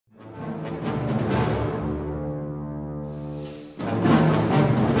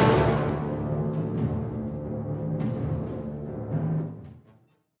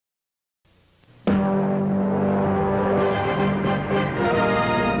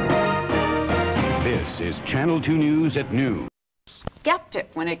Channel 2 News at noon. Skeptic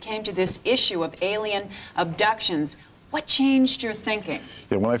when it came to this issue of alien abductions. What changed your thinking?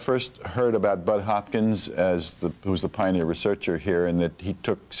 Yeah, when I first heard about Bud Hopkins, who was the pioneer researcher here, and that he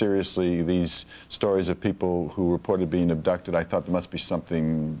took seriously these stories of people who reported being abducted, I thought there must be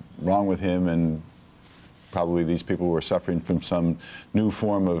something wrong with him, and probably these people were suffering from some new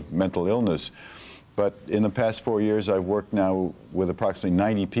form of mental illness. But in the past 4 years, I've worked now with approximately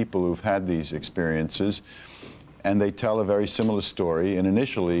 90 people who've had these experiences, and they tell a very similar story. And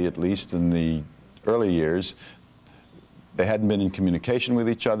initially, at least in the early years, they hadn't been in communication with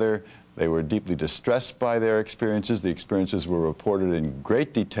each other. They were deeply distressed by their experiences. The experiences were reported in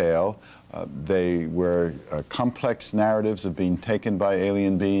great detail. They were complex narratives of being taken by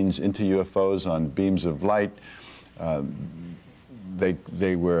alien beings into UFOs on beams of light.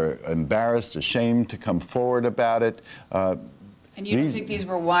 They were embarrassed, ashamed to come forward about it. And you don't think these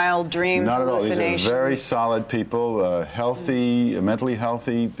were wild dreams, not hallucinations? Not at all. These are very solid people, healthy, mentally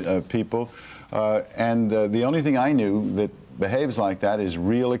healthy people. The only thing I knew that behaves like that is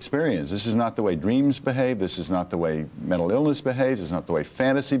real experience. This is not the way dreams behave. This is not the way mental illness behaves. It's not the way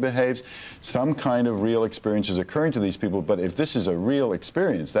fantasy behaves. Some kind of real experience is occurring to these people, but if this is a real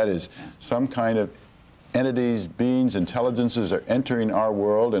experience, that is some kind of entities, beings, intelligences are entering our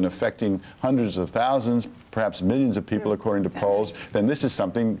world and affecting hundreds of thousands, perhaps millions of people according to polls, then this is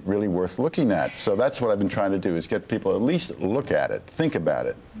something really worth looking at. So that's what I've been trying to do, is get people at least look at it, think about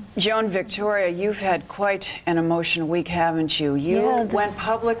it. Joan Victoria, you've had quite an emotional week, haven't you? You went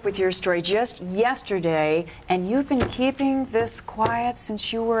public with your story just yesterday, and you've been keeping this quiet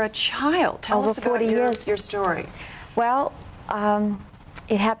since you were a child. Tell us about your story. Well,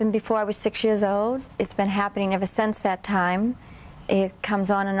 it happened before I was 6 years old. It's been happening ever since that time. It comes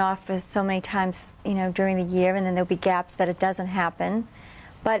on and off for so many times, you know, during the year, and then there'll be gaps that it doesn't happen.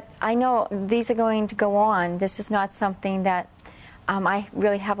 But I know these are going to go on. This is not something that I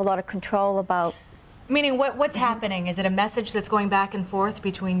really have a lot of control about. Meaning, what's happening? Is it a message that's going back and forth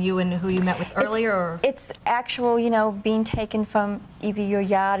between you and who you met with earlier? It's actual, you know, being taken from either your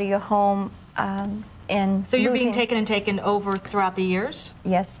yard or your home. And so you're being taken over throughout the years?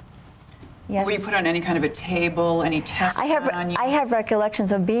 Yes. Yes. Were you put on any kind of a table, any tests on you? I have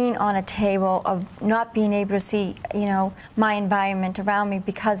recollections of being on a table, of not being able to see, you know, my environment around me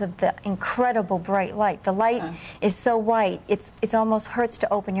because of the incredible bright light. The light is so white, it almost hurts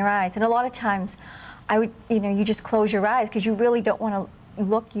to open your eyes. And a lot of times, you just close your eyes because you really don't want to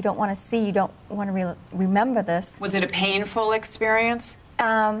look, you don't want to see, you don't want to remember this. Was it a painful experience?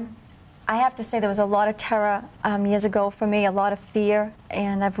 I have to say there was a lot of terror years ago for me, a lot of fear,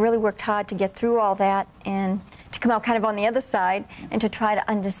 and I've really worked hard to get through all that and to come out kind of on the other side and to try to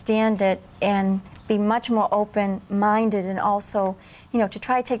understand it and be much more open-minded, and also, you know, to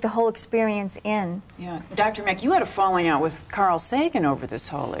try to take the whole experience in. Yeah. Dr. Mack, you had a falling out with Carl Sagan over this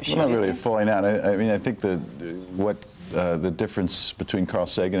whole issue. Well, not really a falling out. I mean, I think the difference between Carl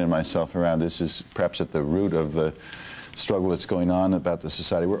Sagan and myself around this is perhaps at the root of the struggle that's going on about the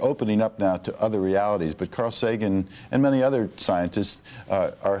society. We're opening up now to other realities, but Carl Sagan and many other scientists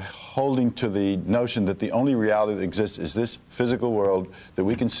are holding to the notion that the only reality that exists is this physical world that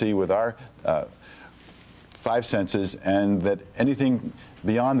we can see with our five senses, and that anything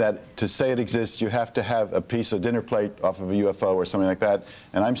beyond that, to say it exists, you have to have a piece of dinner plate off of a UFO or something like that.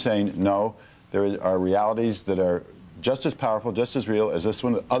 And I'm saying, no, there are realities that are just as powerful, just as real as this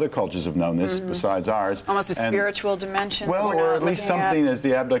one. Other cultures have known this besides ours. Almost a spiritual dimension. Well, or at least something, as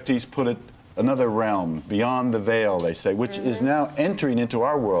the abductees put it, another realm, beyond the veil, they say, which is now entering into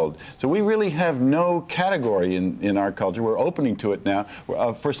our world. So we really have no category in our culture. We're opening to it now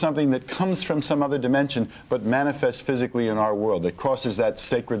for something that comes from some other dimension, but manifests physically in our world, that crosses that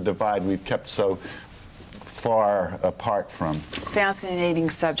sacred divide we've kept so far apart from. Fascinating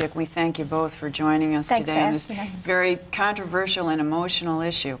subject. We thank you both for joining us today on this very controversial and emotional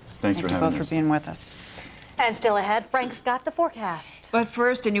issue. Thanks for having us. Thank you both for being with us. And still ahead, Frank's got the forecast. But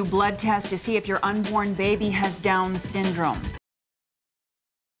first, a new blood test to see if your unborn baby has Down syndrome.